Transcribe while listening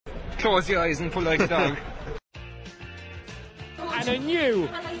close your eyes and pull like a dog. And a new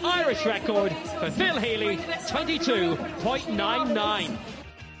Irish record for Phil Healy, 22.99.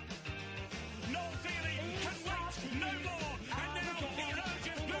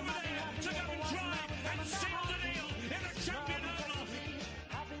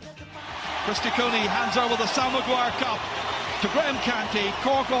 Christy Cooney hands over the Sam Maguire Cup to Graham Canty,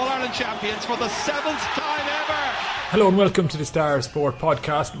 Cork All-Ireland champions for the 7th time ever. Hello and welcome to the Star Sport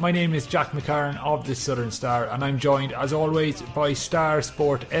Podcast. My name is Jack McCarran of the Southern Star and I'm joined as always by Star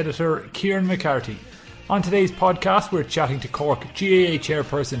Sport editor Kieran McCarthy. On today's podcast we're chatting to Cork GAA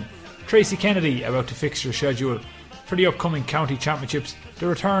chairperson Tracey Kennedy about the fixture schedule for the upcoming county championships, the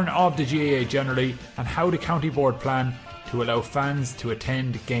return of the GAA generally and how the county board plan to allow fans to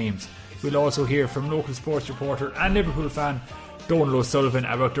attend games. We'll also hear from local sports reporter and Liverpool fan Donal O'Sullivan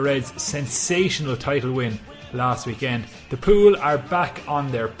about the Reds' sensational title win last weekend. The Pool are back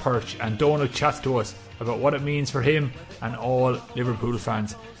on their perch and Donal chats to us about what it means for him and all Liverpool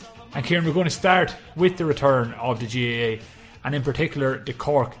fans. And Kieran, we're going to start with the return of the GAA and in particular the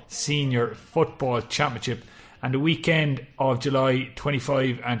Cork Senior Football Championship, and the weekend of July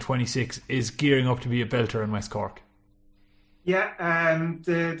 25 and 26 is gearing up to be a belter in West Cork. Yeah,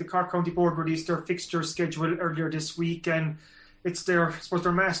 the Cork County Board released their fixture schedule earlier this week, and it's their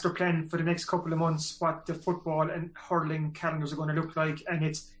master plan for the next couple of months, what the football and hurling calendars are going to look like, and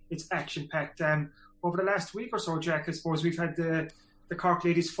it's action-packed. Over the last week or so, Jack, I suppose we've had the Cork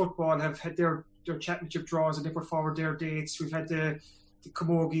Ladies Football have had their championship draws and they put forward their dates. We've had the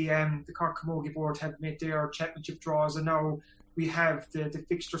Camogie, the Cork Camogie Board have made their championship draws, and now we have the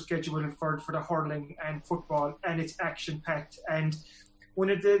fixture schedule for the hurling and football, and it's action-packed. And one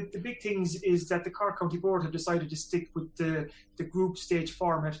of the big things is that the Cork County Board have decided to stick with the group stage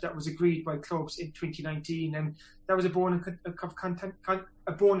format that was agreed by clubs in 2019, and that was a bone of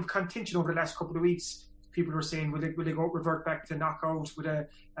contention over the last couple of weeks. People were saying, will they revert back to knockout with a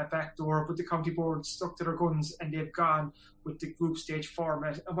backdoor? But the County Board stuck to their guns and they've gone with the group stage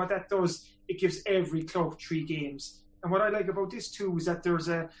format. And what that does, it gives every club 3 games. And what I like about this too is that there's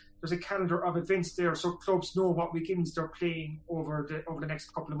a calendar of events there, so clubs know what weekends they're playing over the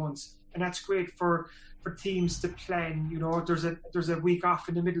next couple of months, and that's great for teams to plan. You know, there's a week off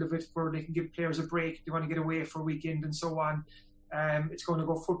in the middle of it where they can give players a break if they want to get away for a weekend and so on. It's going to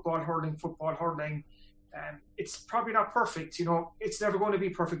go football hurling. It's probably not perfect. You know, it's never going to be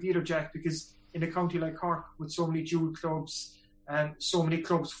perfect either, Jack, because in a county like Cork with so many dual clubs and so many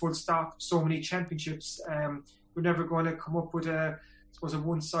clubs full stop, so many championships. We're never going to come up with a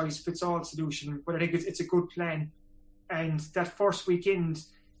one-size-fits-all solution, but I think it's a good plan. And that first weekend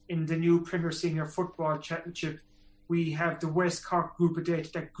in the new Premier Senior Football Championship, we have the West Cork group of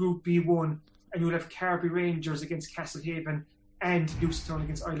death, that Group B1, and you'll have Carby Rangers against Castlehaven and Newcestown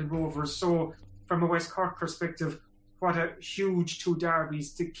against Island Rovers. So from a West Cork perspective, what a huge 2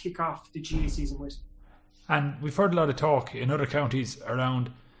 derbies to kick off the GA season with. And we've heard a lot of talk in other counties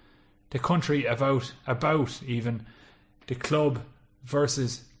around the country about even the club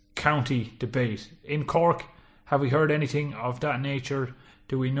versus county debate. In Cork, have we heard anything of that nature?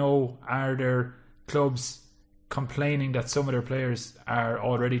 Do we know, are there clubs complaining that some of their players are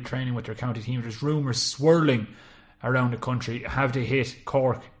already training with their county team? There's rumours swirling around the country. Have they hit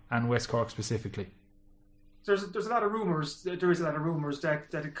Cork and West Cork specifically? There's a lot of rumours. There is a lot of rumours that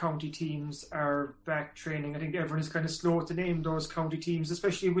the county teams are back training. I think everyone is kind of slow to name those county teams,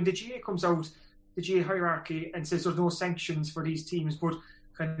 especially when the GA comes out, the GA hierarchy, and says there's no sanctions for these teams, but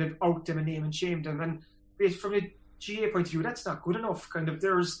kind of out them and name and shame them. And from a GA point of view, that's not good enough.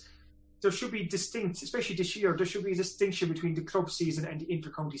 There should be distinct, especially this year, there should be a distinction between the club season and the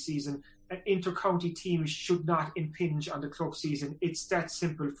inter-county season. And inter-county teams should not impinge on the club season. It's that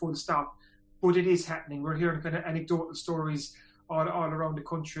simple, full stop. But it is happening. We're hearing kind of anecdotal stories all around the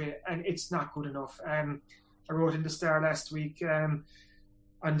country, and it's not good enough. I wrote in the Star last week on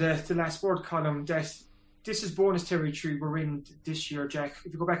the last word column that this is bonus territory we're in this year, Jack.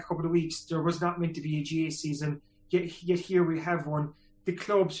 If you go back a couple of weeks, there was not meant to be a GA season, yet here we have one. The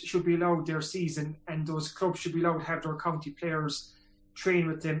clubs should be allowed their season, and those clubs should be allowed to have their county players train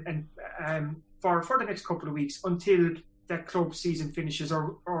with them and for the next couple of weeks until that club season finishes,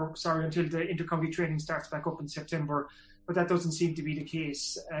 until the inter-county training starts back up in September. But that doesn't seem to be the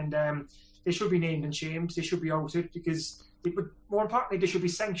case, and they should be named and shamed. They should be outed but more importantly, they should be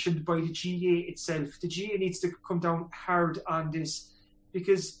sanctioned by the GA itself. The GA needs to come down hard on this,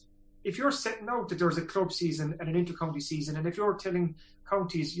 because if you're setting out that there's a club season and an inter-county season, and if you're telling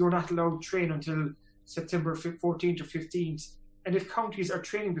counties you're not allowed to train until September 14th or 15th, and if counties are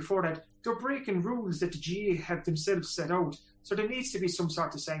training before that, they're breaking rules that the GA have themselves set out. So there needs to be some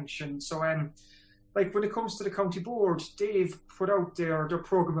sort of sanction. So like when it comes to the county board, they've put out their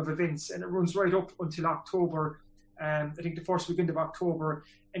programme of events, and it runs right up until October. I think the first weekend of October,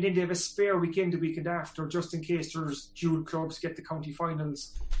 and then they have a spare weekend the weekend after, just in case there's dual clubs get the county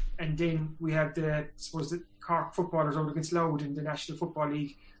finals. And then we have the Cork footballers out against Louth in the National Football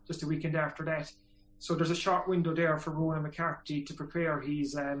League just a weekend after that. So there's a short window there for Ronan McCarthy to prepare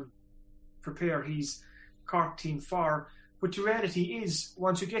his Cork team for. But the reality is,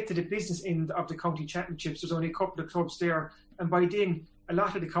 once you get to the business end of the county championships, there's only a couple of clubs there, and by then a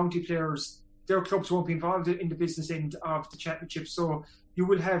lot of the county players, their clubs won't be involved in the business end of the championship. So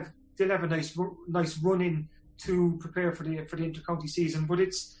they'll have a nice run in to prepare for the inter-county season. But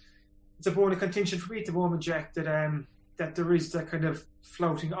it's a bone of contention for me at the moment, Jack, that there is that kind of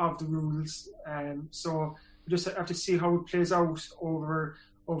flouting of the rules. So we just have to see how it plays out over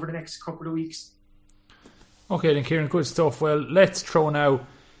the next couple of weeks. Okay then, Kieran, good stuff. Well, let's throw now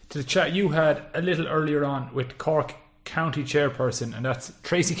to the chat you had a little earlier on with Cork County Chairperson, and that's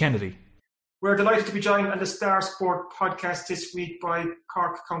Tracey Kennedy. We're delighted to be joined on the Star Sport podcast this week by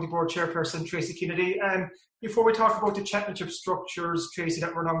Cork County Board Chairperson Tracey Kennedy. Before we talk about the championship structures, Tracey,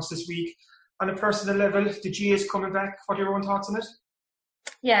 that were announced this week, on a personal level, the GA is coming back. What are your own thoughts on it?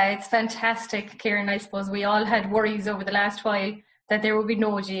 Yeah, it's fantastic, Kieran. I suppose we all had worries over the last while that there would be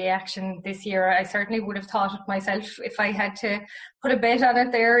no GA action this year. I certainly would have thought it myself. If I had to put a bet on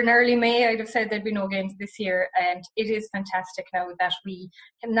it there in early May, I'd have said there'd be no games this year. And it is fantastic now that we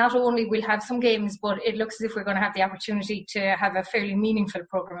not only will have some games, but it looks as if we're going to have the opportunity to have a fairly meaningful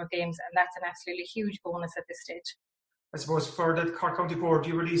programme of games. And that's an absolutely huge bonus at this stage. I suppose for the Cork County Board,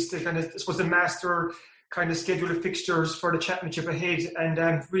 you released the master kind of schedule of fixtures for the championship ahead,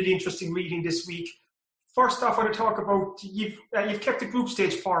 and really interesting reading this week. First off, I want to talk about you've kept the group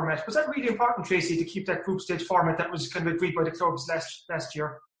stage format. Was that really important, Tracey, to keep that group stage format that was kind of agreed by the clubs last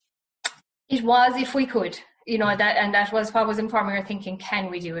year? It was, if we could, that was what was informing our thinking.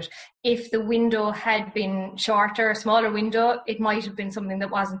 Can we do it? If the window had been shorter, a smaller window, it might have been something that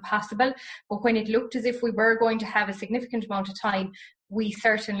wasn't possible. But when it looked as if we were going to have a significant amount of time, we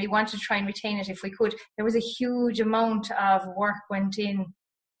certainly wanted to try and retain it if we could. There was a huge amount of work went in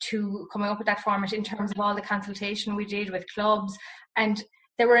to coming up with that format in terms of all the consultation we did with clubs, and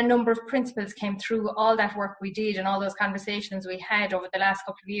there were a number of principles came through all that work we did and all those conversations we had over the last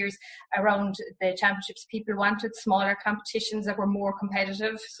couple of years around the championships. People wanted smaller competitions that were more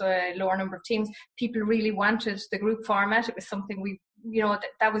competitive, so a lower number of teams. People really wanted the group format. It was something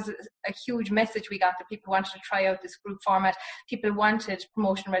that was a huge message we got, that people wanted to try out this group format. People wanted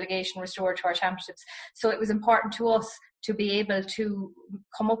promotion and relegation restored to our championships. So it was important to us to be able to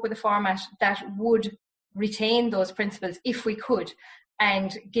come up with a format that would retain those principles if we could.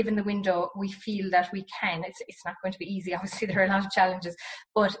 And given the window, we feel that we can. It's not going to be easy. Obviously, there are a lot of challenges,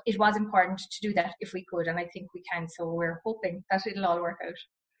 but it was important to do that if we could, and I think we can. So we're hoping that it'll all work out.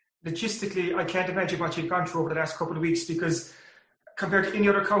 Logistically, I can't imagine what you've gone through over the last couple of weeks, because compared to any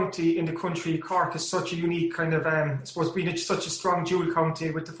other county in the country, Cork is such a unique kind of, being such a strong dual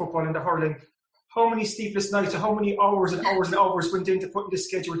county with the football and the hurling. How many sleepless nights, or how many hours and hours and hours went into putting this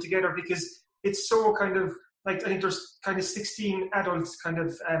schedule together? Because it's so kind of, like, I think there's kind of 16 adults kind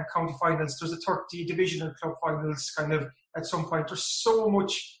of county finals. There's a 30 divisional club finals kind of at some point. There's so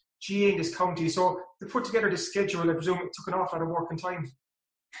much GA in this county. So to put together this schedule, I presume it took an awful lot of work and time.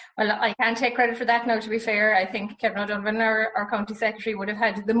 Well, I can't take credit for that now, to be fair. I think Kevin O'Donovan, our county secretary, would have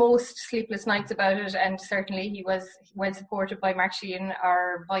had the most sleepless nights about it, and certainly he was well supported by Mark Sheehan,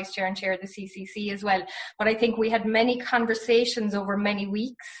 our vice chair and chair of the CCC as well. But I think we had many conversations over many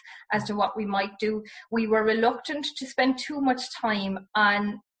weeks as to what we might do. We were reluctant to spend too much time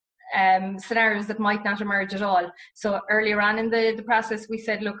on scenarios that might not emerge at all. So earlier on in the process, we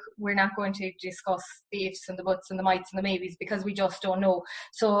said, look, we're not going to discuss the ifs and the buts and the mights and the maybes, because we just don't know.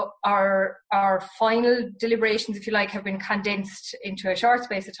 So our final deliberations, if you like, have been condensed into a short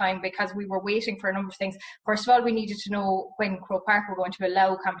space of time, because we were waiting for a number of things. First of all, we needed to know when Croke Park were going to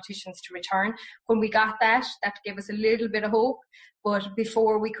allow competitions to return. When we got that gave us a little bit of hope. But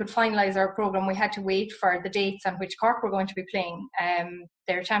before we could finalise our programme, we had to wait for the dates on which Cork were going to be playing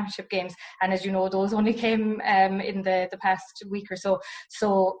their championship games. And as you know, those only came in the past week or so.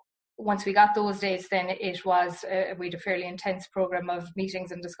 So once we got those dates, then it was we had a fairly intense programme of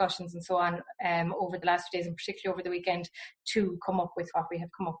meetings and discussions and so on over the last few days, and particularly over the weekend, to come up with what we have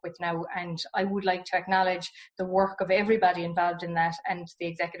come up with now. And I would like to acknowledge the work of everybody involved in that, and the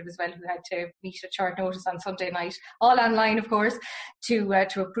executive as well, who had to meet at short notice on Sunday night, all online of course, to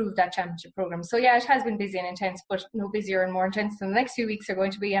approve that championship programme. So yeah, it has been busy and intense, but no busier and more intense than the next few weeks are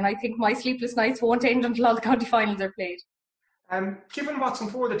going to be. And I think my sleepless nights won't end until all the county finals are played. Given what's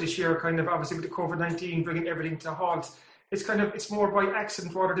unfolded this year, kind of obviously with the COVID-19 bringing everything to a halt, it's more by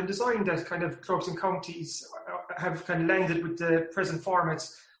accident rather than design that kind of clubs and counties have kind of landed with the present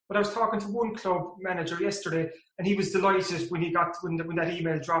formats. But I was talking to one club manager yesterday, and he was delighted when that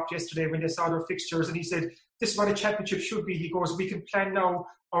email dropped yesterday when they saw their fixtures, and he said, "This is what a championship should be." He goes, "We can plan now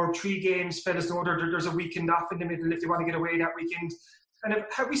our 3 games. Fellas know there's a weekend off in the middle if they want to get away that weekend." And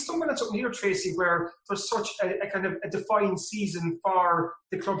have we stumbled on something here, Tracey, where there's such a kind of a defined season for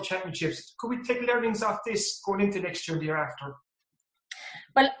the club championships? Could we take learnings off this going into next year and the year after?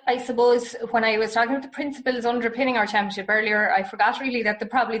 Well, I suppose when I was talking about the principles underpinning our championship earlier, I forgot really that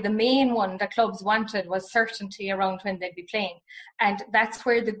probably the main one that clubs wanted was certainty around when they'd be playing. And that's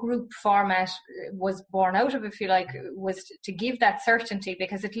where the group format was born out of, if you like, was to give that certainty,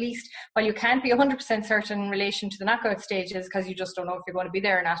 because at least, while you can't be 100% certain in relation to the knockout stages because you just don't know if you're going to be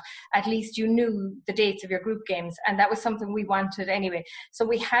there or not, at least you knew the dates of your group games. And that was something we wanted anyway. So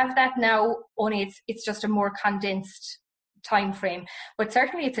we have that now, only it's just a more condensed time frame. But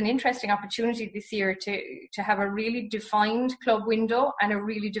certainly it's an interesting opportunity this year to have a really defined club window and a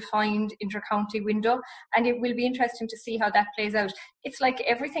really defined inter-county window, and it will be interesting to see how that plays out. It's like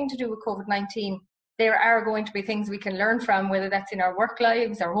everything to do with COVID-19. There are going to be things we can learn from, whether that's in our work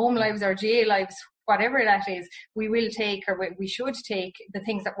lives, our home lives, our GA lives, whatever that is. We will take, or we should take, the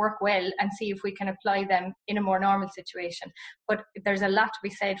things that work well and see if we can apply them in a more normal situation. But there's a lot to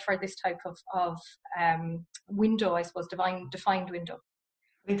be said for this type of window, I suppose, defined window.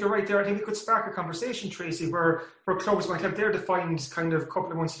 I think you're right there. I think it could spark a conversation, Tracey, where clubs might have their defined kind of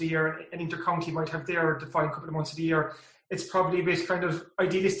couple of months of the year, and inter-county might have their defined couple of months of the year. It's probably a bit kind of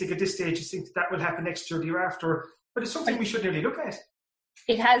idealistic at this stage to think that will happen next year or the year after, but it's something we should really look at.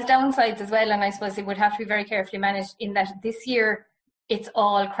 It has downsides as well, and I suppose it would have to be very carefully managed in that this year it's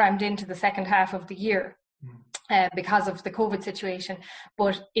all crammed into the second half of the year because of the COVID situation.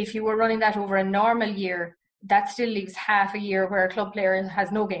 But if you were running that over a normal year, that still leaves half a year where a club player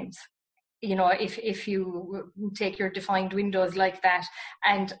has no games. You know, if you take your defined windows like that,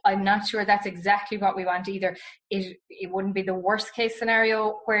 and I'm not sure that's exactly what we want either. It wouldn't be the worst case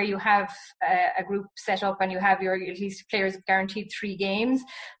scenario where you have a group set up and you have your at least players guaranteed 3 games,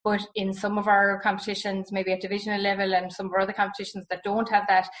 but in some of our competitions, maybe at divisional level, and some of our other competitions that don't have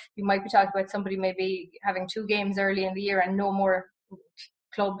that, you might be talking about somebody maybe having 2 games early in the year and no more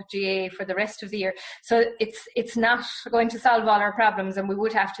club GA for the rest of the year. So it's not going to solve all our problems, and we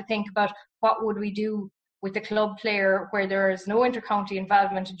would have to think about what would we do with the club player where there is no inter-county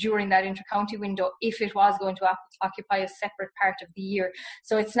involvement during that inter-county window if it was going to occupy a separate part of the year.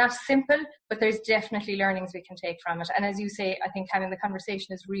 So it's not simple, but there's definitely learnings we can take from it. And as you say, I think having the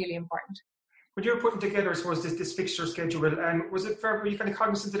conversation is really important. When you were putting together, I suppose, this fixture schedule, were you kind of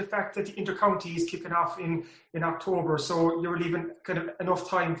cognizant of the fact that the inter-county is kicking off in October, so you were leaving kind of enough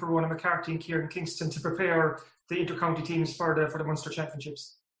time for Ronan McCarthy and Kieran Kingston to prepare the inter-county teams for the Munster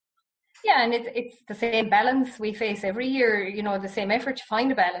Championships? Yeah, and it's the same balance we face every year. You know, the same effort to find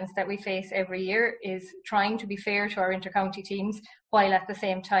a balance that we face every year is trying to be fair to our inter-county teams, while at the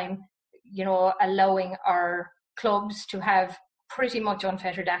same time, you know, allowing our clubs to have pretty much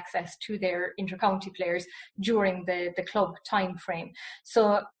unfettered access to their inter-county players during the club time frame.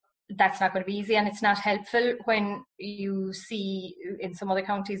 So that's not going to be easy, and it's not helpful when you see in some other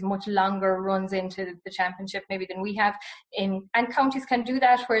counties much longer runs into the championship maybe than we have. And counties can do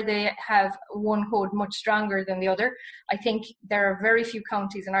that where they have one code much stronger than the other. I think there are very few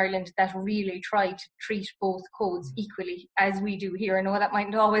counties in Ireland that really try to treat both codes equally as we do here. I know that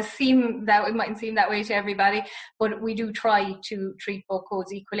mightn't always seem that way to everybody, but we do try to treat both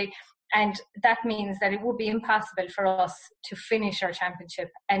codes equally. And that means that it would be impossible for us to finish our championship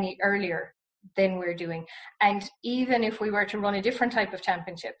any earlier than we're doing. And even if we were to run a different type of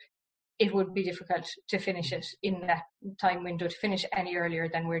championship, it would be difficult to finish it in that time window, to finish any earlier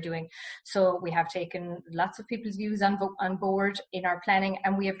than we're doing. So we have taken lots of people's views on board in our planning,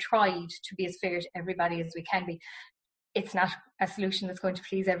 and we have tried to be as fair to everybody as we can be. It's not a solution that's going to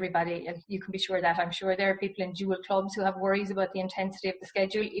please everybody, and you can be sure that. I'm sure there are people in dual clubs who have worries about the intensity of the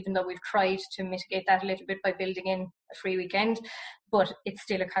schedule, even though we've tried to mitigate that a little bit by building in a free weekend, but it's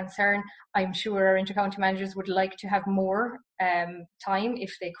still a concern. I'm sure our inter-county managers would like to have more time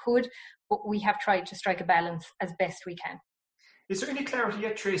if they could, but we have tried to strike a balance as best we can. Is there any clarity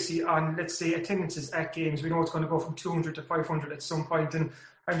yet, Tracey, on, let's say, attendances at games? We know it's going to go from 200 to 500 at some point, and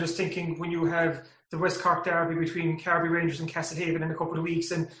I'm just thinking when you have the West Cork derby between Carby Rangers and Castlehaven in a couple of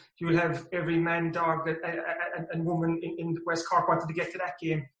weeks, and you will have every man, dog and woman in West Cork wanting to get to that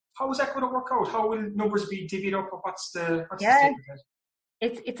game. How is that going to work out? How will numbers be divvied up? What's the state of that?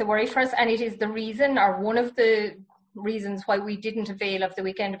 It's a worry for us, and it is the reason, or one of the reasons why we didn't avail of the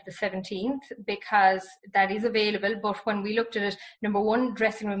weekend of the 17th, because that is available. But when we looked at it, number one,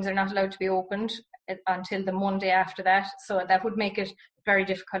 dressing rooms are not allowed to be opened until the Monday after that. So that would make it very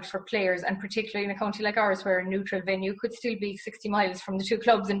difficult for players, and particularly in a county like ours where a neutral venue could still be 60 miles from the two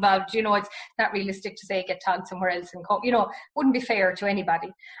clubs involved. You know, it's not realistic to say get tagged somewhere else and come, you know, wouldn't be fair to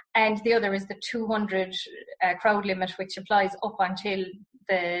anybody. And the other is the 200 crowd limit, which applies up until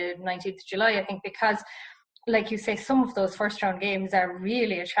the 19th of July, I think, because like you say, some of those first round games are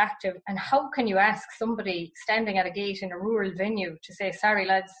really attractive. And how can you ask somebody standing at a gate in a rural venue to say, sorry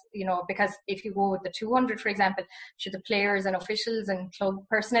lads, you know, because if you go with the 200, for example, should the players and officials and club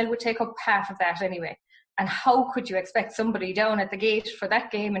personnel would take up half of that anyway. And how could you expect somebody down at the gate for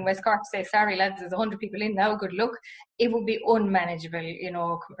that game in West Cork to say, sorry lads, there's 100 people in now, good luck? It would be unmanageable, you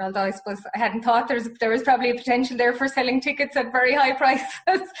know. Although I suppose I hadn't thought there was probably a potential there for selling tickets at very high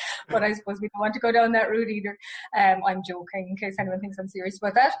prices. But I suppose we don't want to go down that route either. I'm joking in case anyone thinks I'm serious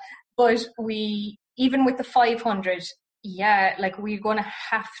about that. But even with the 500, yeah, like we're going to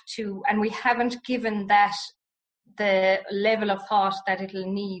have to, and we haven't given that the level of thought that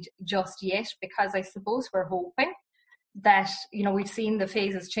it'll need just yet, because I suppose we're hoping that, you know, we've seen the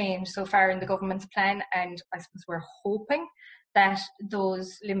phases change so far in the government's plan, and I suppose we're hoping that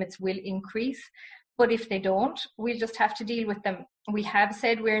those limits will increase. But if they don't, we'll just have to deal with them. We have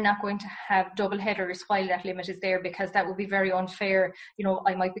said we're not going to have double headers while that limit is there, because that would be very unfair. You know,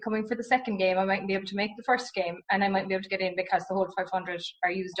 I might be coming for the second game, I mightn't be able to make the first game, and I might be able to get in because the whole 500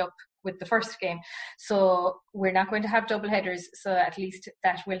 are used up with the first game. So we're not going to have double headers, so at least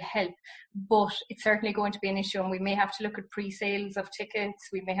that will help. But it's certainly going to be an issue, and we may have to look at pre-sales of tickets,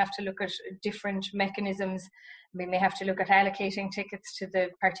 we may have to look at different mechanisms, we may have to look at allocating tickets to the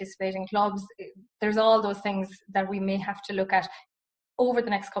participating clubs. There's all those things that we may have to look at over the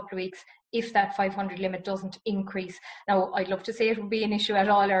next couple of weeks if that 500 limit doesn't increase. Now, I'd love to say it would be an issue at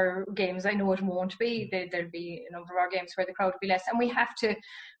all our games. I know it won't be. There'll be a number of our games where the crowd will be less, and we have to,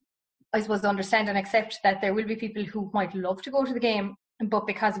 I suppose, understand and accept that there will be people who might love to go to the game, but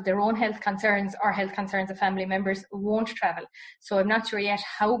because of their own health concerns or health concerns of family members, won't travel. So I'm not sure yet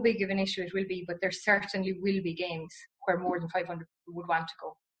how big of an issue it will be, but there certainly will be games where more than 500 people would want to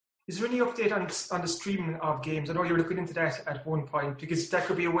go. Is there any update on the streaming of games? I know you were looking into that at one point, because that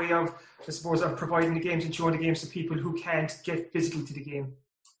could be a way of, I suppose, of providing the games and showing the games to people who can't get physically to the game.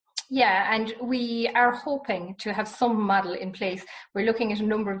 Yeah, and we are hoping to have some model in place. We're looking at a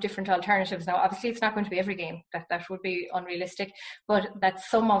number of different alternatives now. Obviously, it's not going to be every game. That would be unrealistic. But that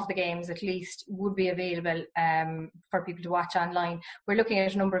some of the games, at least, would be available for people to watch online. We're looking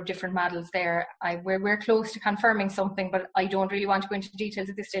at a number of different models there. We're close to confirming something, but I don't really want to go into details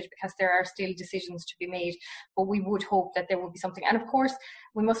at this stage because there are still decisions to be made. But we would hope that there will be something. And of course,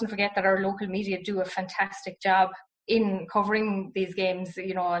 we mustn't forget that our local media do a fantastic job in covering these games,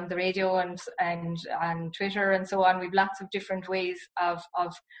 you know, on the radio and on Twitter and so on. We've lots of different ways of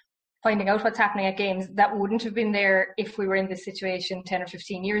finding out what's happening at games that wouldn't have been there if we were in this situation 10 or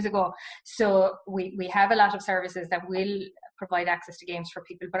 15 years ago. So we have a lot of services that will provide access to games for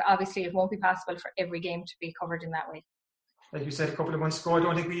people, but obviously it won't be possible for every game to be covered in that way. Like you said a couple of months ago, I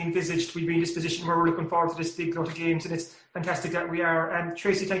don't think we envisaged we'd be in this position where we're looking forward to this big lot of games, and it's fantastic that we are. And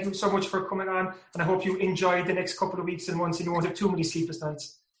Tracey, thank you so much for coming on, and I hope you enjoy the next couple of weeks and months and you won't have too many sleepless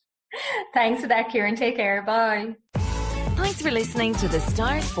nights. Thanks for that, Kieran. Take care. Bye. Thanks for listening to the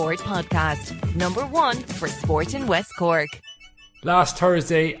Star Sport Podcast, #1 for sport in West Cork. Last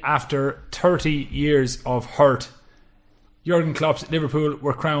Thursday, after 30 years of hurt, Jurgen Klopp's Liverpool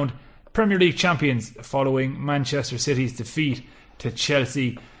were crowned Premier League champions following Manchester City's defeat to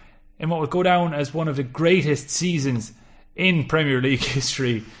Chelsea in what would go down as one of the greatest seasons in Premier League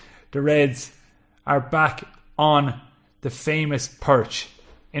history. The Reds are back on the famous perch.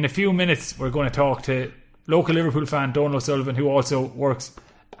 In a few minutes we're going to talk to local Liverpool fan Donal O'Sullivan, who also works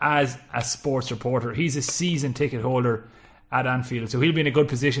as a sports reporter. He's a season ticket holder at Anfield, so he'll be in a good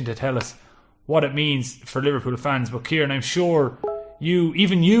position to tell us what it means for Liverpool fans. But Kieran, I'm sure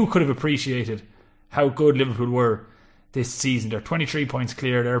even you could have appreciated how good Liverpool were this season. They're 23 points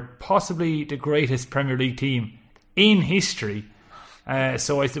clear. They're possibly the greatest Premier League team in history.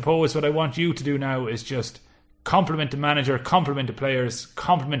 So I suppose what I want you to do now is just compliment the manager, compliment the players,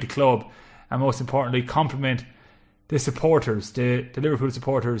 compliment the club, and most importantly, compliment the supporters, the Liverpool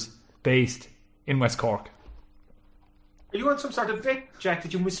supporters based in West Cork. Are you on some sort of bet, Jack,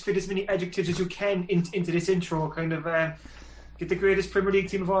 that you must fit as many adjectives as you can into this intro, kind of get the greatest Premier League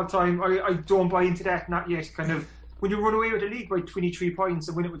team of all time? I don't buy into that, not yet. Kind of, when you run away with the league by 23 points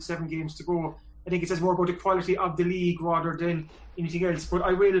and win it with 7 games to go, I think it says more about the quality of the league rather than anything else. But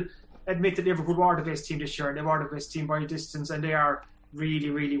I will admit that Liverpool were the best team this year, and they were the best team by a distance, and they are really,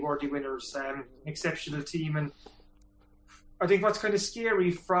 really worthy winners. Exceptional team. And I think what's kind of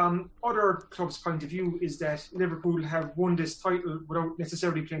scary from other clubs' point of view is that Liverpool have won this title without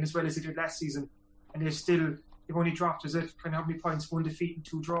necessarily playing as well as they did last season, and they've only dropped, is it kind of how many points, 1 defeat and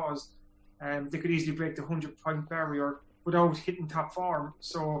 2 draws. They could easily break the 100-point barrier without hitting top form.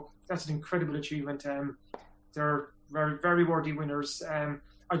 So that's an incredible achievement. They're very, very worthy winners.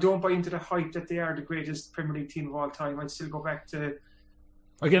 I don't buy into the hype that they are the greatest Premier League team of all time. I'd still go back to...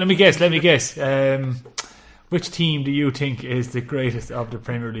 Okay, let me guess. Which team do you think is the greatest of the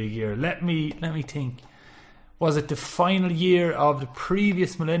Premier League year? Let me think. Was it the final year of the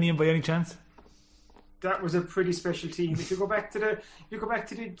previous millennium by any chance? That was a pretty special team. If you go back to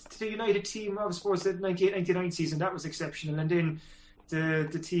the United team, I suppose the 98-99 season, that was exceptional. And then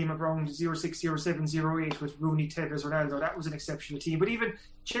the team around 06, 07, 08 with Rooney, Tevez, Ronaldo, that was an exceptional team. But even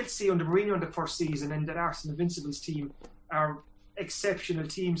Chelsea under Mourinho in the first season and that Arsenal Invincibles team are exceptional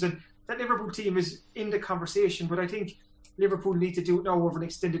teams. And that Liverpool team is in the conversation, but I think Liverpool need to do it now over an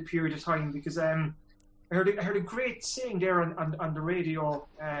extended period of time, because I heard a great saying there on the radio.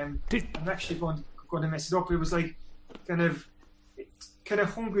 I'm actually going to mess it up. It was like kind of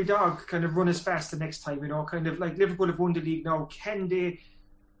hungry dog, kind of run as fast the next time, kind of like Liverpool have won the league now.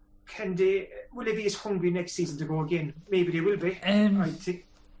 Will they be as hungry next season to go again? Maybe they will be. I think.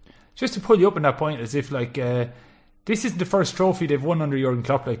 Just to pull you up on that point, as if this isn't the first trophy they've won under Jurgen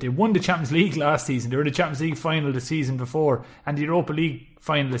Klopp. Like, they won the Champions League last season. They were in the Champions League final the season before, and the Europa League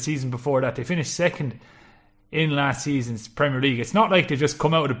final the season before that. They finished second in last season's Premier League. It's not like they just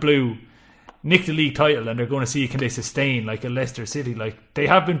come out of the blue, nick the league title, and they're going to see can they sustain like a Leicester City. Like, they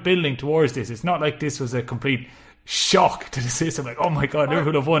have been building towards this. It's not like this was a complete shock to the system. Like, oh my God,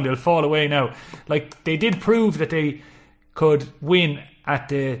 Liverpool have won. They'll fall away now. Like, they did prove that they could win at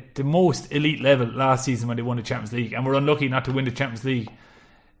the most elite level last season when they won the Champions League, and were unlucky not to win the Champions League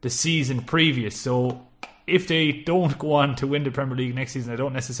the season previous. So if they don't go on to win the Premier League next season, I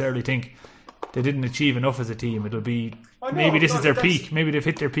don't necessarily think they didn't achieve enough as a team. It'll be maybe this is their peak. Maybe they've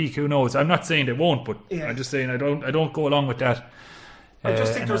hit their peak. Who knows? I'm not saying they won't, but yeah. I'm just saying I don't go along with that. I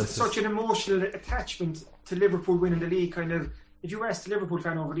just think there's such an emotional attachment to Liverpool winning the league. Kind of, if you ask the Liverpool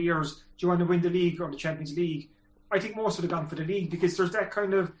fan over the years, do you want to win the league or the Champions League? I think most would have gone for the league, because there's that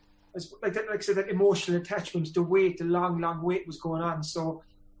kind of, like I said, that emotional attachment, the long wait was going on. So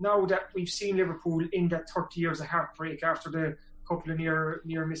now that we've seen Liverpool in that 30 years of heartbreak after the couple of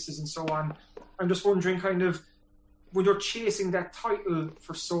near misses and so on, I'm just wondering, kind of, when you're chasing that title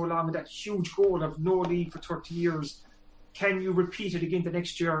for so long, that huge goal of no league for 30 years, can you repeat it again the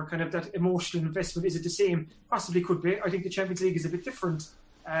next year? Kind of that emotional investment, is it the same? Possibly could be. I think the Champions League is a bit different.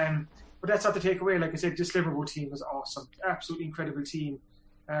 But that's not the takeaway. Like I said, this Liverpool team is awesome. Absolutely incredible team.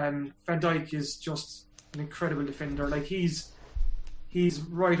 Van Dijk is just an incredible defender. Like, he's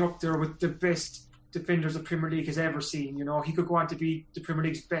right up there with the best defenders the Premier League has ever seen. He could go on to be the Premier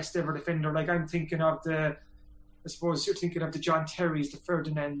League's best ever defender. Like, I'm thinking of I suppose you're thinking of the John Terrys, the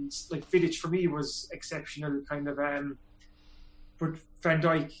Ferdinands. Like, Vidic for me was exceptional, kind of. But Van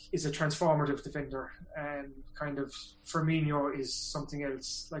Dijk is a transformative defender, and kind of Firmino is something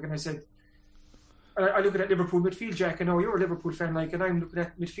else. Like, and I said, I look at that Liverpool midfield, Jack. I know you're a Liverpool fan, like, and I'm looking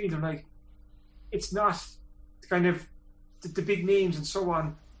at midfield, and like, it's not kind of the big names and so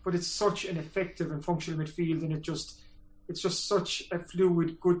on, but it's such an effective and functional midfield, and it's just such a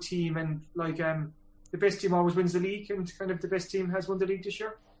fluid, good team, and like the best team always wins the league, and kind of the best team has won the league this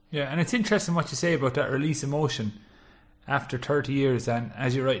year. Yeah, and it's interesting what you say about that release emotion after 30 years, and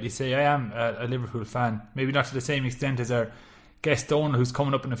as you rightly say, I am a Liverpool fan, maybe not to the same extent as our guest owner who's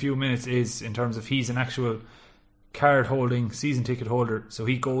coming up in a few minutes is, in terms of he's an actual card holding season ticket holder, so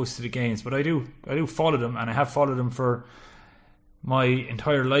he goes to the games. But I do follow them, and I have followed them for my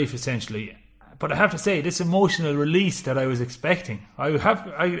entire life essentially. But I have to say, this emotional release that I was expecting, I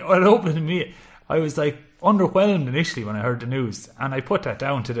opened admit, I was like underwhelmed initially when I heard the news, and I put that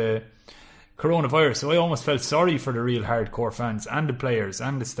down to the coronavirus. So I almost felt sorry for the real hardcore fans and the players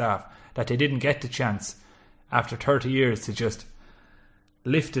and the staff that they didn't get the chance after 30 years to just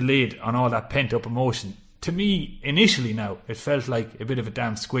lift the lid on all that pent up emotion. To me, initially now, it felt like a bit of a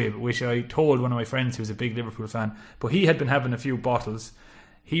damn squib, which I told one of my friends who's a big Liverpool fan, but he had been having a few bottles.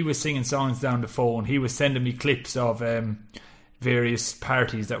 He was singing songs down the phone. He was sending me clips of various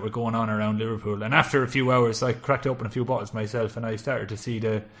parties that were going on around Liverpool. And after a few hours, I cracked open a few bottles myself, and I started to see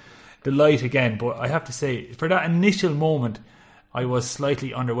the light again. But I have to say, for that initial moment, I was slightly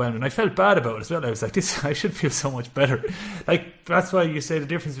underwhelmed, and I felt bad about it as well. I was like, I should feel so much better. Like, that's why you say the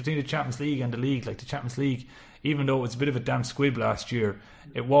difference between the Champions League and the league. Like, the Champions League, even though it was a bit of a damn squib last year,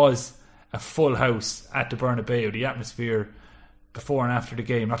 it was a full house at the Bernabeu. The atmosphere before and after the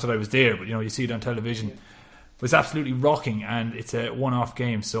game, not that I was there, but you see it on television, was absolutely rocking, and it's a one-off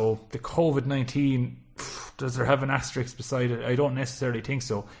game. So the COVID-19, does there have an asterisk beside it? I don't necessarily think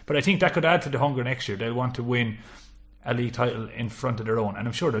so, but I think that could add to the hunger next year. They'll want to win a league title in front of their own, and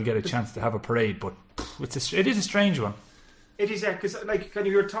I'm sure they'll get a chance to have a parade, but it is a strange one. It is, yeah, because like kind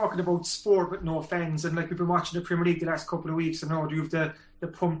of you're talking about sport with no fans, and like we've been watching the Premier League the last couple of weeks, and you have the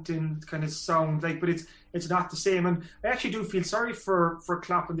pumped in kind of sound, like, but it's not the same. And I actually do feel sorry for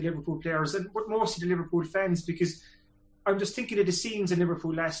Klopp and the Liverpool players, but mostly the Liverpool fans, because I'm just thinking of the scenes in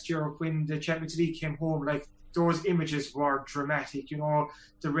Liverpool last year when the Champions League came home. Like, those images were dramatic,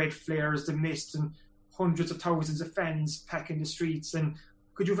 the red flares, the mist, and hundreds of thousands of fans packing the streets. And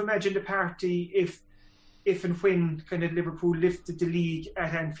could you have imagined the party if and when kind of Liverpool lifted the league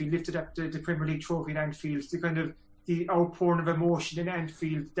at Anfield, lifted up the Premier League trophy at Anfield, the outpouring of emotion in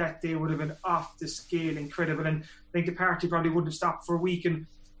Anfield that day would have been off the scale, incredible. And I think the party probably wouldn't have stopped for a week. And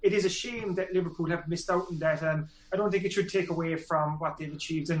it is a shame that Liverpool have missed out on that. And I don't think it should take away from what they've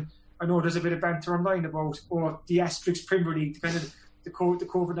achieved. And I know there's a bit of banter online about the asterisk Premier League, kind of the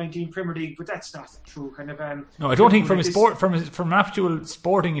COVID-19 Premier League, but that's not true. Kind of. No, I don't think from actual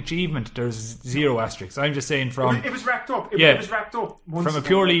sporting achievement, there's zero asterisks. I'm just saying from it was wrapped up. It was wrapped up from a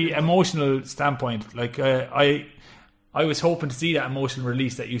purely emotional standpoint. Like I was hoping to see that emotional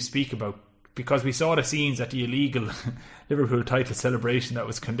release that you speak about, because we saw the scenes at the illegal Liverpool title celebration that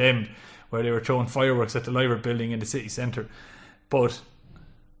was condemned, where they were throwing fireworks at the Liver building in the city centre. But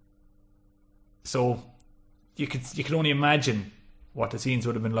so you could only imagine what the scenes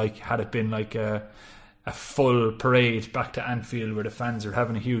would have been like had it been like a full parade back to Anfield, where the fans are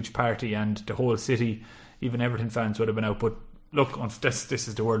having a huge party and the whole city, even Everton fans, would have been out. But look, this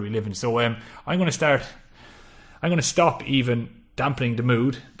is the world we live in. So I'm going to stop even dampening the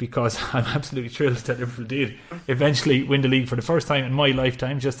mood, because I'm absolutely thrilled that Liverpool did eventually win the league for the first time in my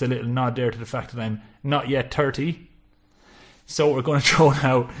lifetime. Just a little nod there to the fact that I'm not yet 30. So we're going to throw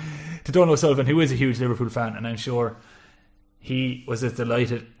now to Donald O'Sullivan, who is a huge Liverpool fan, and I'm sure he was as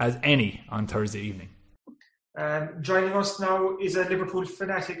delighted as any on Thursday evening. Joining us now is a Liverpool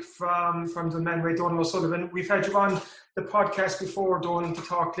fanatic from Dunmanway, Donald O'Sullivan. We've had you on the podcast before, Donald, to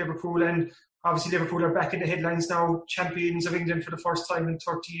talk Liverpool, and obviously Liverpool are back in the headlines now, champions of England for the first time in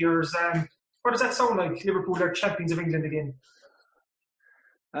 30 years. What does that sound like, Liverpool are champions of England again?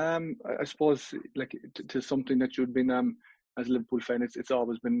 I suppose, like, to something that you'd been as a Liverpool fan, it's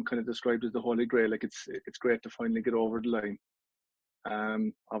always been kind of described as the Holy Grail. Like, it's great to finally get over the line.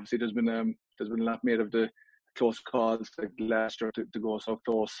 Obviously, there's been a lot made of the close calls, like last year to go so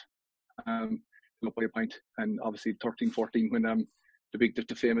close, up by a point, and obviously 13-14 when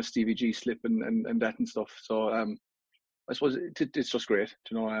the famous Stevie G slip and that and stuff. So I suppose it's just great.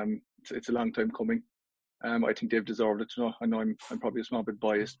 It's a long time coming. I think they've deserved it. I know I'm probably a small bit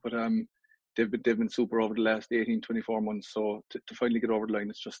biased, but they've been super over the last 18-24 months. So to finally get over the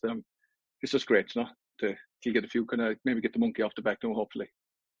line, it's just great. To get a few, kind of maybe get the monkey off the back now, hopefully.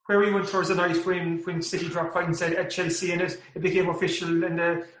 Where were you on Thursday night when City dropped points at Chelsea and it became official and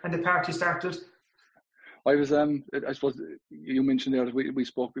the party started? I was I suppose you mentioned there that we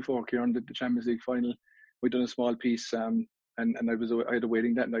spoke before, Kieran, the Champions League final. We'd done a small piece, and I had a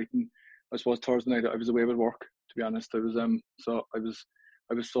wedding that night, and I suppose Thursday night I was away with work. To be honest, I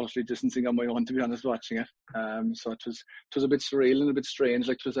was socially distancing on my own, to be honest, watching it. So it was a bit surreal and a bit strange.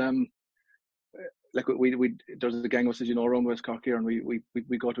 Like, it was like we there's a gang of us, as you know, around West Cork here, and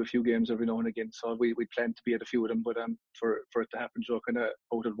we go to a few games every now and again. So we planned to be at a few of them, but for it to happen, kind of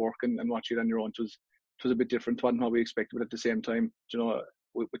out at work and watch it on your own, it was a bit different to what we expected. But at the same time,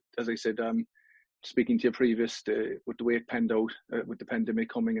 as I said, speaking to you previous, with the way it panned out, with the pandemic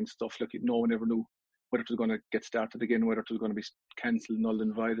coming and stuff, like, no one ever knew whether it was going to get started again, whether it was going to be cancelled, null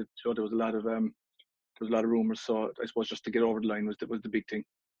and voided. So there was a lot of rumours. So I suppose just to get over the line was the big thing.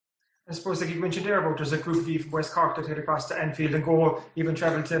 I suppose, like you mentioned there, about there's a group of you from West Cork that head across to Anfield and go even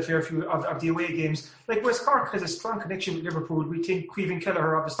travel to a fair few of the away games. Like, West Cork has a strong connection with Liverpool. We think Caoimhín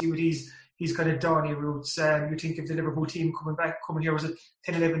Kelleher, obviously, with his kind of Donny roots. You think of the Liverpool team coming here, was it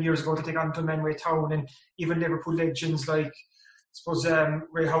 10-11 years ago, to take on Dunmanway Town, and even Liverpool legends like, I suppose,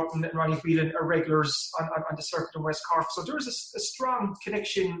 Ray Houghton and Ronnie Whelan are regulars on the circuit in West Cork. So there is a strong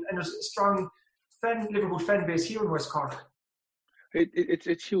connection, and there's a strong Liverpool fan base here in West Cork.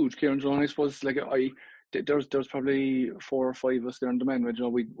 It's huge, Kieran. I suppose, like, there's probably 4 or 5 of us there in the men.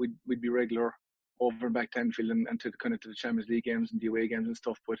 We'd be regular over and back to Anfield and to the Champions League games and the away games and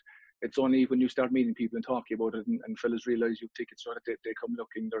stuff. But it's only when you start meeting people and talking about it and fellas realise you've tickets, so that they come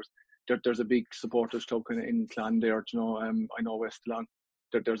looking. There's a big supporters club kind of in Clan there. I know West Long,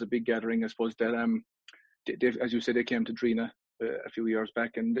 there's a big gathering. I suppose that as you said, they came to Drina a few years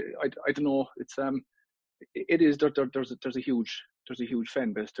back, and I don't know. It is there's a huge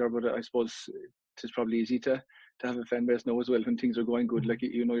fan base there, but I suppose it's probably easy to have a fan base now as well when things are going good. Like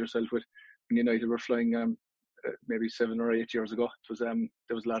you know yourself, with when United were flying maybe 7 or 8 years ago, it was there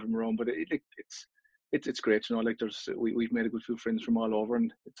was a lot of them around, but it's great, you know. Like we've made a good few friends from all over,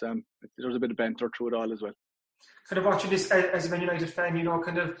 and there's a bit of banter through it all as well. Kind of watching this as a Man United fan, you know,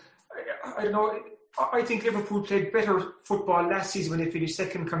 kind of I don't know. I think Liverpool played better football last season when they finished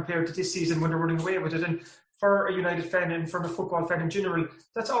second compared to this season when they're running away with it. And for a United fan and from a football fan in general,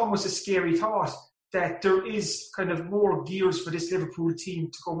 that's almost a scary thought that there is kind of more gears for this Liverpool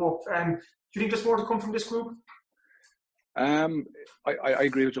team to go up. Do you think there's more to come from this group? I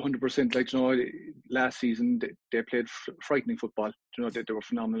agree with you 100%. Like, you know, last season they played frightening football. You know, they were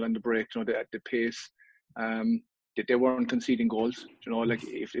phenomenal on the break. You know, the pace. They weren't conceding goals. You know, like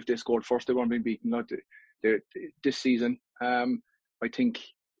if they scored first, they weren't being beaten. Like this season, I think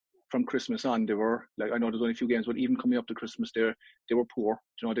from Christmas on, they were like, I know there's only a few games, but even coming up to Christmas, they were poor.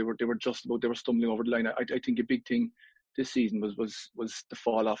 You know, they were just about, they were stumbling over the line. I think a big thing this season was the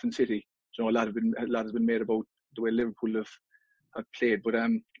fall off in City. You know, a lot has been made about the way Liverpool have played, but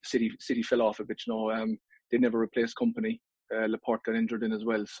City fell off a bit. You know, they never replaced Company. Laporte got injured in as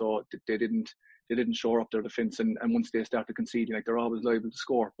well, so they didn't shore up their defence, and once they started conceding, like, they're always liable to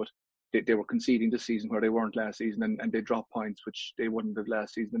score, but they were conceding this season where they weren't last season, and they dropped points which they wouldn't have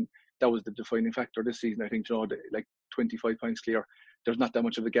last season, and that was the defining factor this season. I think, you know, like 25 points clear, there's not that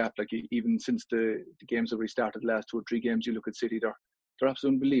much of a gap. Like, even since the games have restarted, the last 2 or 3 games, you look at City, they're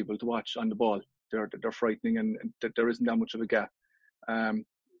absolutely unbelievable to watch on the ball. They're frightening, and there isn't that much of a gap.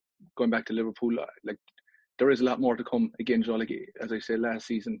 Going back to Liverpool, like, there is a lot more to come. Again, you know, like, as I said, last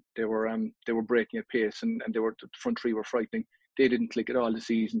season they were breaking at pace, and the front three were frightening. They didn't click at all this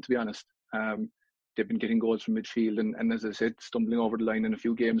season, to be honest. They've been getting goals from midfield, and as I said, stumbling over the line in a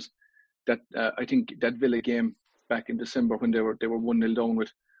few games. That I think that Villa game back in December, when they were 1-0 down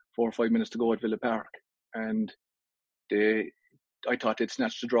with 4 or 5 minutes to go at Villa Park, and I thought they'd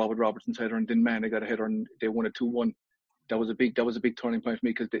snatched the draw with Robertson's header, and then Mane got a header, and they won it 2-1. That was a big turning point for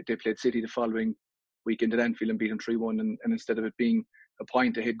me, because they played City the following weekend at Anfield and beat them 3-1, and instead of it being a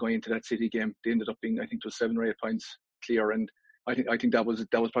point ahead going into that City game, they ended up being, I think it was 7 or 8 points clear, and I think that was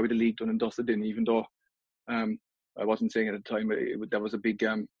probably the league done and dusted in, even though I wasn't saying it at the time. That was a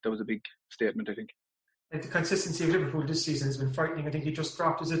big statement, I think. And the consistency of Liverpool this season has been frightening. I think he just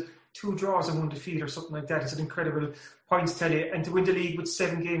dropped, is it 2 draws and 1 defeat or something like that? It's an incredible points tally, and to win the league with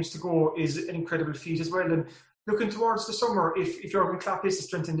 7 games to go is an incredible feat as well. And looking towards the summer, if Jurgen Klopp is to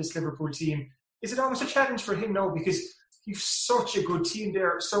strengthen this Liverpool team, is it almost a challenge for him now, because you've such a good team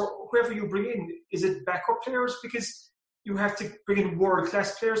there? So whoever you bring in, is it backup players? Because you have to bring in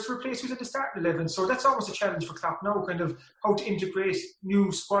world-class players to replace who's at the starting 11. So that's almost a challenge for Klopp now, kind of how to integrate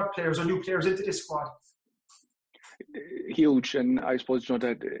new squad players or new players into this squad. Huge, and I suppose, you know,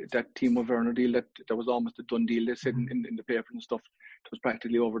 that Timo Werner deal, that was almost a done deal. They said in the paper and stuff, it was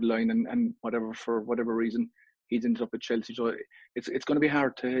practically over the line, and for whatever reason, he's ended up at Chelsea. So it's going to be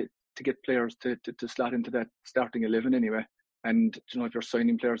hard to get players to slot into that starting 11 anyway. And, you know, if you're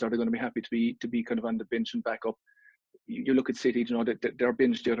signing players, are they going to be happy to be kind of on the bench and back up? You look at City, you know, their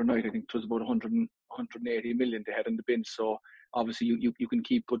bench the other night, I think it was about 180 million they had on the bench. So obviously you can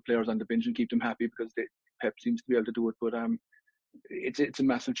keep good players on the bench and keep them happy, because Pep seems to be able to do it. But it's a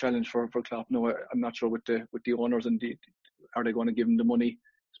massive challenge for Klopp. No, I'm not sure with the owners, and are they going to give them the money,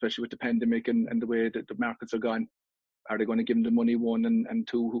 especially with the pandemic and the way that the markets are gone. Are they going to give them the money, 1, and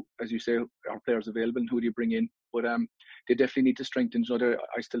 2, who, as you say, are players available, and who do you bring in? But they definitely need to strengthen. So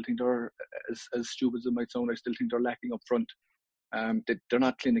I still think they're, as stupid as it might sound, I still think they're lacking up front. They're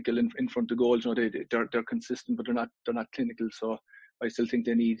not clinical in front of goals. You know, they're consistent, but they're not clinical. So I still think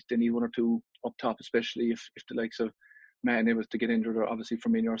they need 1 or 2 up top, especially if the likes of Mane was to get injured, or obviously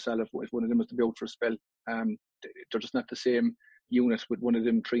Firmino or Salah, if one of them was to be out for a spell. They're just not the same unit with one of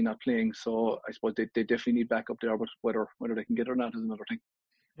them 3 not playing. So I suppose they definitely need backup there, but whether they can get it or not is another thing.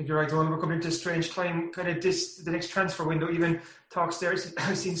 I think you're right, Donald. We're coming into a strange time. Kind of the next transfer window, even talks there.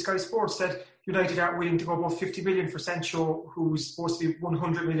 I've seen Sky Sports that United aren't willing to go above 50 million for Sancho, who's supposed to be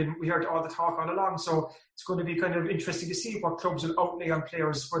 100 million. We heard all the talk all along. So it's going to be kind of interesting to see what clubs will outlay on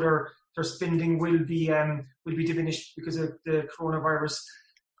players, whether their spending will be diminished because of the coronavirus.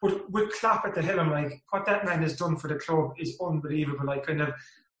 But with Klopp at the helm, like, what that man has done for the club is unbelievable. Like, kind of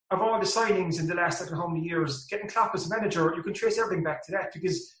all the signings in the last, I don't know how many years, getting Klopp as a manager, you can trace everything back to that,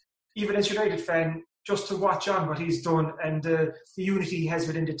 because even as a United fan, just to watch on what he's done and the unity he has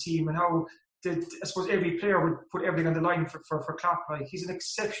within the team, and how I suppose every player would put everything on the line for Klopp. Like, he's an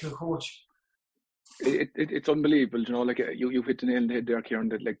exceptional coach. It's unbelievable, you know. Like, you hit the nail on the head there, Kieran.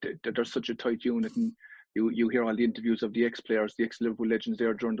 That like there's such a tight unit, and you hear all the interviews of the ex-players, the ex-Liverpool legends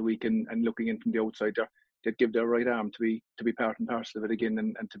there during the week, and looking in from the outside there, they'd give their right arm to be part and parcel of it again,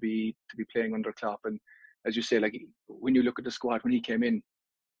 and to be playing under Klopp. And as you say, like, when you look at the squad when he came in,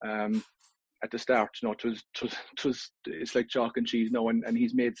 at the start, you know, it's like chalk and cheese now, and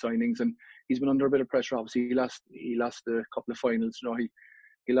he's made signings, and he's been under a bit of pressure. Obviously, he lost a couple of finals. You know,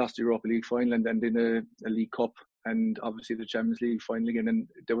 he lost the Europa League final, and then a League Cup, and obviously the Champions League final again. And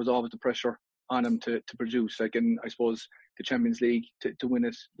there was always the pressure on him to produce. Like, and I suppose the Champions League to win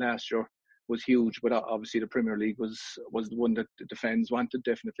it last year was huge, but obviously the Premier League was the one that the fans wanted,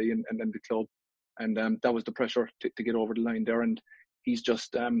 definitely, and then the club, and that was the pressure to get over the line there. And he's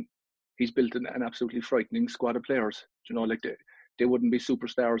just he's built an absolutely frightening squad of players. You know, like, they wouldn't be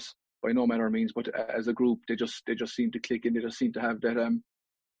superstars by no manner of means, but as a group, they just seem to click, and they just seem to have that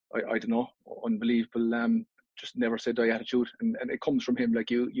I don't know, unbelievable just never say die attitude, and it comes from him. Like,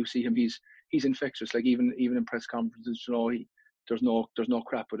 you see him, he's infectious. Like, even in press conferences, you know, there's no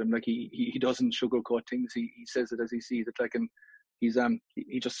crap with him. Like, he doesn't sugarcoat things. He says it as he sees it. Like, and he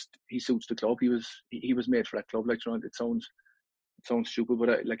suits the club. He was made for that club. Like, you know, it sounds stupid,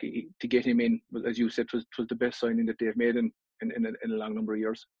 but like, to get him in, as you said, was the best signing that they've made in a long number of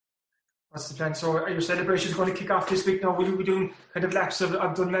years. That's the plan. So, are your celebrations going to kick off this week now? Will you be doing kind of laps of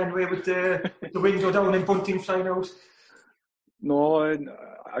Dunman Way with the window down and bunting flying out? No,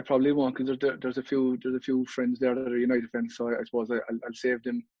 I probably won't, because there's a few friends there that are United fans. So I suppose I'll save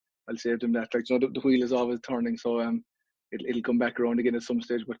them. That, like, you know, the wheel is always turning, so it'll come back around again at some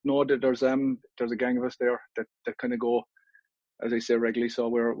stage. But no, there's a gang of us there that kind of go, as I say, regularly. So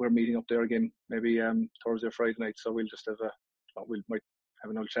we're meeting up there again, maybe Thursday or Friday night. So we'll just might have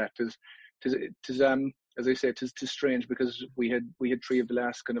an old chat. As I say, tis strange, because we had 3 of the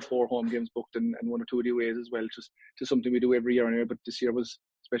last kind of 4 home games booked, and 1 or 2 of the aways as well. Just something we do every year anyway. But this year was,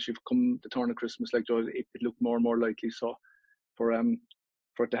 especially come the turn of Christmas, like, it looked more and more likely. So for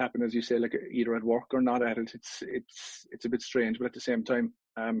it to happen, as you say, like, either at work or not at it, it's a bit strange. But at the same time,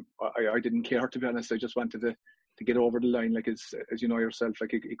 I didn't care, to be honest. I just wanted to get over the line. Like, as you know yourself,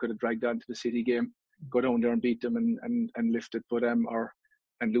 like, he could have dragged on to the City game, go down there and beat them and lift it, but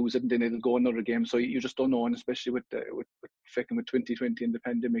and lose it, and then it'll go another game. So you just don't know, and especially with 2020 and the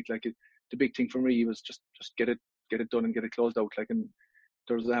pandemic, like, the big thing for me was just get it done and get it closed out. Like, and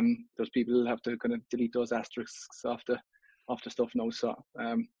there's people who have to kind of delete those asterisks off the stuff now. So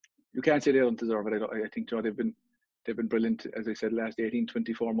you can't say they don't deserve it. I think, you know, they've been brilliant, as I said, last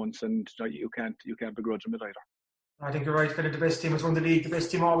 18-24 months, and, you know, you can't begrudge them it either. I think you're right. Kind of the best team has won the league. The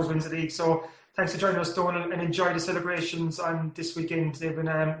best team always wins the league. So thanks for joining us, Donal, and enjoy the celebrations on this weekend. They've been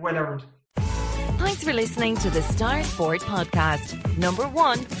well earned. Thanks for listening to the Star Sport Podcast,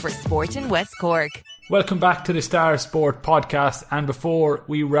 #1 for sport in West Cork. Welcome back to the Star Sport Podcast, and before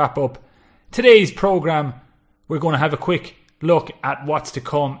we wrap up today's programme, we're going to have a quick look at what's to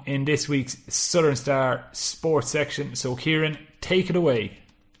come in this week's Southern Star Sports section. So, Kieran, take it away.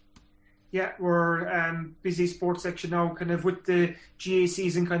 Yeah, we're busy sports section now, kind of with the GA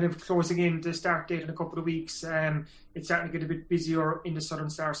season kind of closing in, the start date in a couple of weeks. It's starting to get a bit busier in the Southern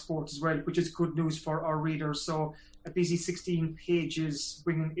Star Sports as well, which is good news for our readers. So a busy 16 pages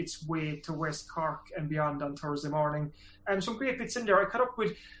bringing its way to West Cork and beyond on Thursday morning. Some great bits in there. I caught up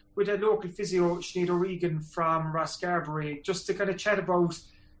with a local physio, Sinead O'Regan from Rosscarbery, just to kind of chat about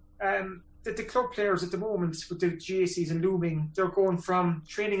the club players at the moment with the GA season looming. They're going from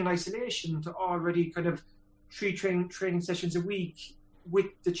training in isolation to already kind of 3 training sessions a week, with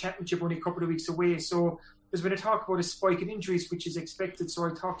the championship only a couple of weeks away. So there's been a talk about a spike in injuries, which is expected. So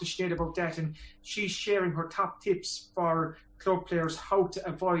I talked to Sinead about that, and she's sharing her top tips for club players how to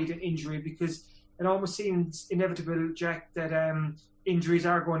avoid an injury, because it almost seems inevitable, Jack, that injuries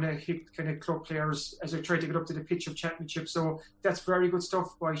are going to hit kind of club players as they try to get up to the pitch of championship. So that's very good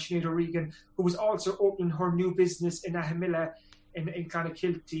stuff by Sinead O'Regan, who is also opening her new business in Ahamilla in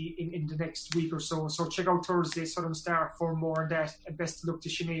Clonakilty in the next week or so. So check out Thursday Southern Star for more on that, and best of luck to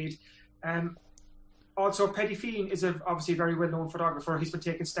Sinead. Also, Paddy Feehan is obviously a very well-known photographer. He's been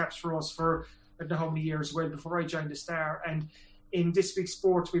taking snaps for us for I don't know how many years, well before I joined the Star. And in this week's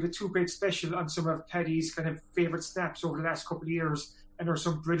sports, we have a 2-page special on some of Paddy's kind of favourite snaps over the last couple of years. And there are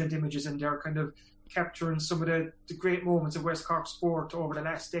some brilliant images in there, kind of capturing some of the great moments of West Cork sport over the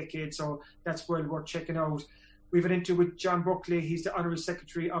last decade. So that's well worth checking out. We've been into with John Buckley. He's the Honorary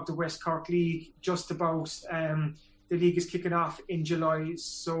Secretary of the West Cork League. Just about the league is kicking off in July.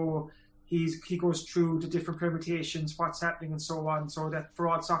 So he goes through the different permutations, what's happening and so on, so that for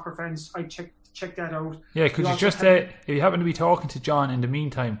all soccer fans, I check that out. Yeah, could you just, if you happen to be talking to John in the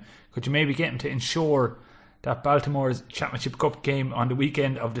meantime, could you maybe get him to ensure that Baltimore's Championship Cup game on the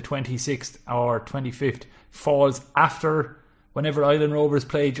weekend of the 26th or 25th falls after whenever Island Rovers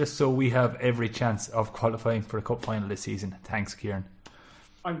play, just so we have every chance of qualifying for a cup final this season. Thanks, Kieran.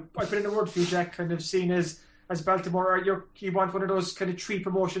 I put in a word for you, Jack, kind of seen as Baltimore, you want one of those kind of 3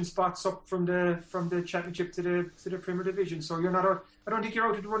 promotion spots up from the Championship to the Premier Division. So you're not I don't think you're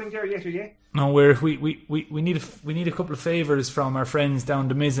out of the running there yet, are you? No, we need a couple of favours from our friends down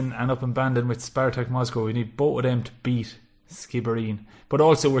the Mizzen and up in Bandon with Spartak Moscow. We need both of them to beat Skibbereen, but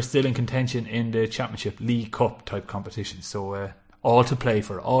also we're still in contention in the Championship League Cup type competition. So all to play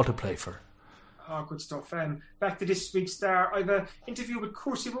for. Oh, good stuff. Back to this week's star. I've an interview with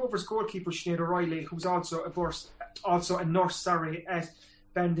Courcey Rovers goalkeeper Sinead O'Reilly, who's also a nurse at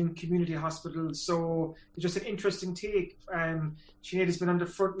Bandon Community Hospital. So it's just an interesting take. Sinead has been on the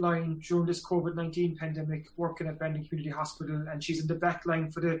front line during this COVID-19 pandemic, working at Bandon Community Hospital, and she's in the back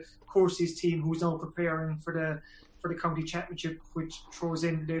line for the Courcey's team, who's now preparing for the county championship, which throws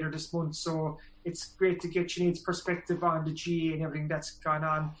in later this month. So it's great to get Sinead's perspective on the GA and everything that's gone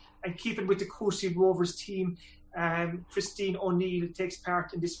on. And keeping with the Courcey Rovers team, Christine O'Neill takes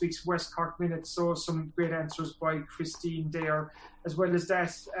part in this week's West Cork Minute. So some great answers by Christine there. As well as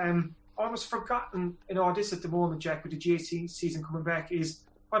that, almost forgotten in all this at the moment, Jack, with the GA season coming back, is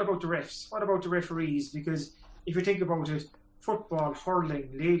what about the refs? What about the referees? Because if you think about it, football,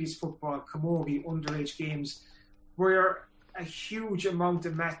 hurling, ladies football, camogie, underage games, where a huge amount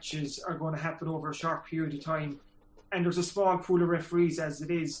of matches are going to happen over a short period of time, and there's a small pool of referees as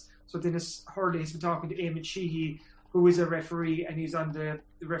it is. So Dennis Hurley has been talking to Eamon Sheehy, who is a referee, and he's on the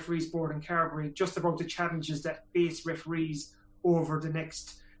referees board in Carberry, just about the challenges that face referees over the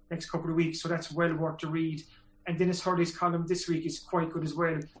next couple of weeks. So that's well worth a read. And Dennis Hurley's column this week is quite good as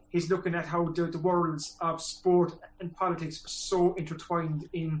well. He's looking at how the worlds of sport and politics are so intertwined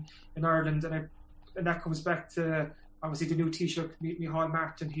in Ireland, and that comes back to obviously the new Taoiseach Micheál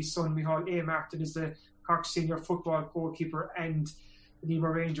Martin. His son Micheál A. Martin is the Cork senior football goalkeeper and the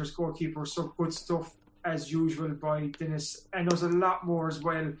Nima Rangers goalkeeper. So good stuff as usual by Dennis. And there's a lot more as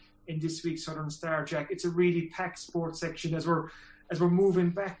well in this week's Southern Star, Jack. It's a really packed sports section as we're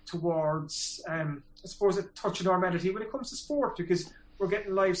moving back towards I suppose a touch of normality when it comes to sport, because we're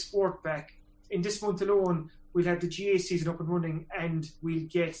getting live sport back. In this month alone, we'll have the GA season up and running, and we'll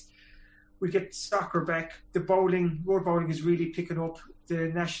get soccer back. The road bowling is really picking up. The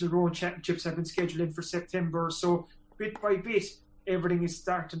National Rowing Championships have been scheduled in for September. So bit by bit, everything is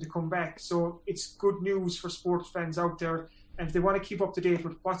starting to come back. So it's good news for sports fans out there. And if they want to keep up to date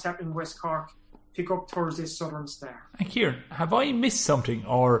with what's happening in West Cork, pick up Thursday's Southern Star. And Kieran, have I missed something,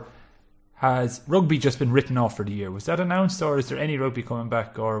 or has rugby just been written off for the year? Was that announced, or is there any rugby coming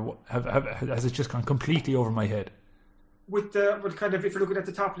back, or has it just gone completely over my head? With kind of, if you're looking at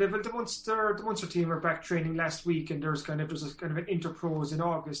the top level, the Munster team are back training last week, and there's a kind of an interpros in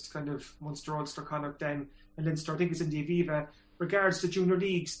August, kind of Munster, Ulster, Connacht, then and Leinster. I think it's in the Aviva. Regards to junior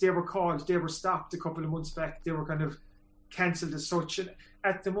leagues, they were stopped a couple of months back. They were kind of cancelled as such. And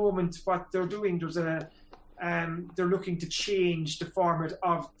at the moment, what they're doing, they're looking to change the format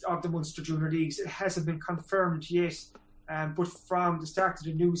of the Munster junior leagues. It hasn't been confirmed yet, but from the start of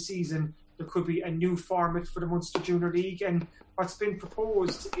the new season, there could be a new format for the Munster Junior League. And what's been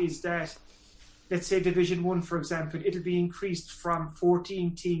proposed is that, let's say Division 1, for example, it'll be increased from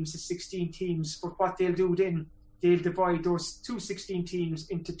 14 teams to 16 teams. But what they'll do then, they'll divide those 16 teams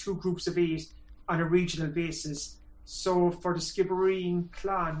into 2 groups of 8 on a regional basis. So for the Skibbereen,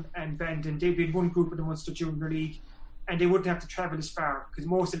 Clon and Bandon, they'll be in one group in the Munster Junior League, and they wouldn't have to travel as far, because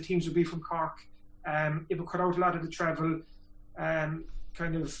most of the teams would be from Cork. It would cut out a lot of the travel,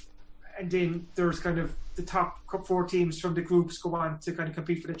 and then there's kind of the top 4 teams from the groups go on to kind of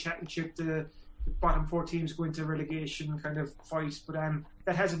compete for the championship. The bottom 4 teams go into relegation kind of fight. But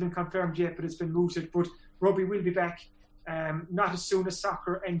that hasn't been confirmed yet, but it's been mooted. But rugby will be back, not as soon as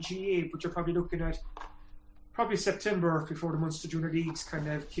soccer and GA, but you're probably looking at probably September before the Munster Junior Leagues kind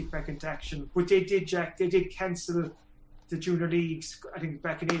of kick back into action. But they did cancel the junior leagues, I think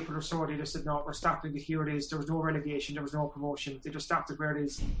back in April or so. They just said, no, we're stopping it, here it is. There was no relegation, there was no promotion. They just stopped it where it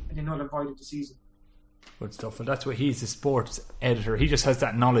is, and they nullified the season. Good stuff. Well, that's why he's the sports editor. He just has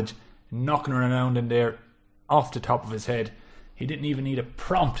that knowledge knocking around in there off the top of his head. He didn't even need a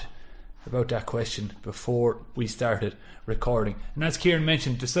prompt about that question before we started recording. And as Kieran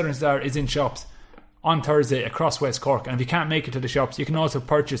mentioned, the Southern Star is in shops on Thursday across West Cork, and if you can't make it to the shops, you can also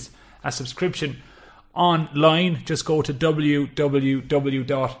purchase a subscription online, just go to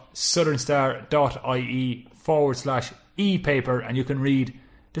www.southernstar.ie/e-paper and you can read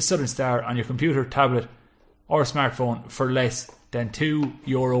the Southern Star on your computer, tablet or smartphone for less than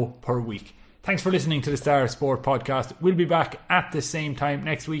 €2 per week. Thanks for listening to the Star Sport Podcast. We'll be back at the same time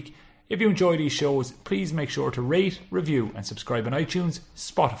next week. If you enjoy these shows, please make sure to rate, review and subscribe on iTunes,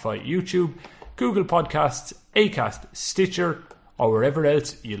 Spotify, YouTube, Google Podcasts, Acast, Stitcher or wherever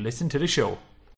else you listen to the show.